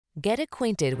Get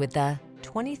acquainted with the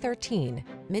 2013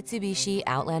 Mitsubishi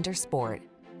Outlander Sport.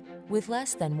 With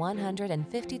less than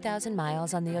 150,000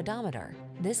 miles on the odometer,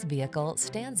 this vehicle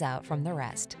stands out from the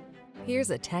rest. Here's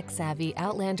a tech-savvy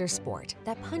Outlander Sport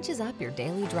that punches up your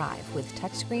daily drive with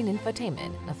touchscreen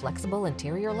infotainment, a flexible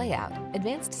interior layout,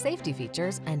 advanced safety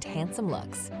features, and handsome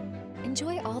looks.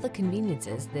 Enjoy all the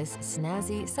conveniences this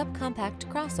snazzy, subcompact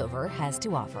crossover has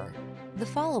to offer. The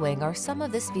following are some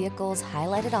of this vehicle's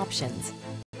highlighted options: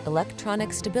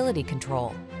 electronic stability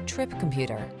control, trip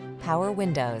computer, power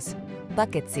windows,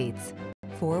 bucket seats,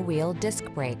 four-wheel disc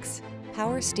brakes,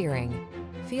 power steering.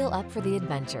 Feel up for the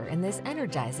adventure in this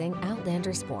energizing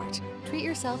Outlander Sport. Treat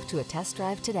yourself to a test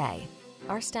drive today.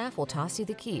 Our staff will toss you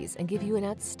the keys and give you an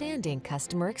outstanding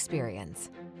customer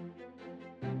experience.